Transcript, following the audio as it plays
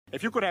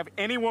If you could have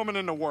any woman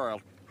in the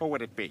world, who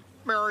would it be?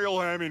 Mariel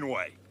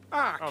Hemingway.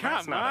 Ah, Oh, come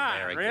that's not on, a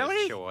very really?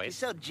 good She's choice.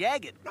 so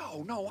jagged.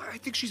 No, I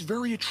think she's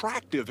very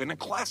attractive in a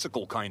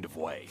classical kind of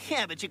way.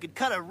 Yeah, but you could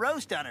cut a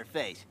roast on her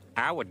face.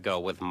 I would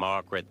go with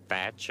Margaret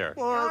Thatcher.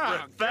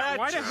 Ah,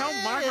 why the hell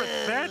Margaret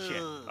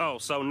Thatcher? Oh,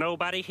 so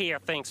nobody here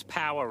thinks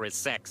power is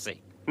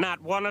sexy.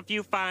 Not one of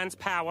you finds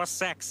power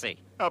sexy.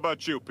 How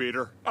about you,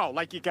 Peter? Oh,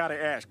 like you gotta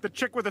ask. The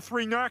chick with the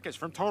 3 knockers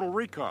from Total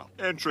Recall.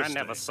 I Interesting.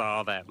 never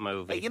saw that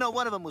movie. Hey, you know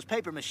one of them was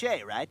paper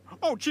mache, right?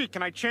 Oh, gee,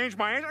 can I change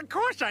my answer? Of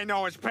course I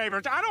know it's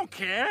papers. I don't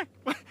care.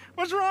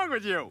 What's wrong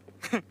with you?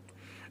 And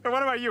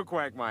what about you,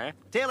 Quagmire?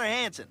 Taylor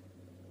Hanson.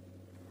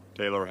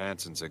 Taylor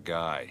Hanson's a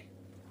guy.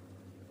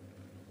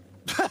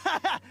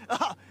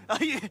 oh,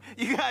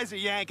 you guys are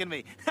yanking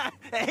me.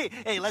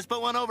 hey, let's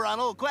put one over on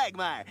old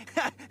Quagmire.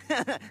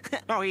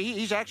 No,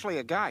 he's actually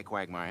a guy,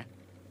 Quagmire.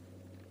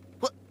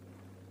 What?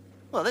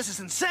 Well, this is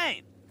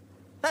insane.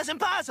 That's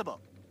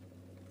impossible.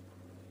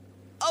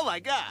 Oh, my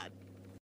God.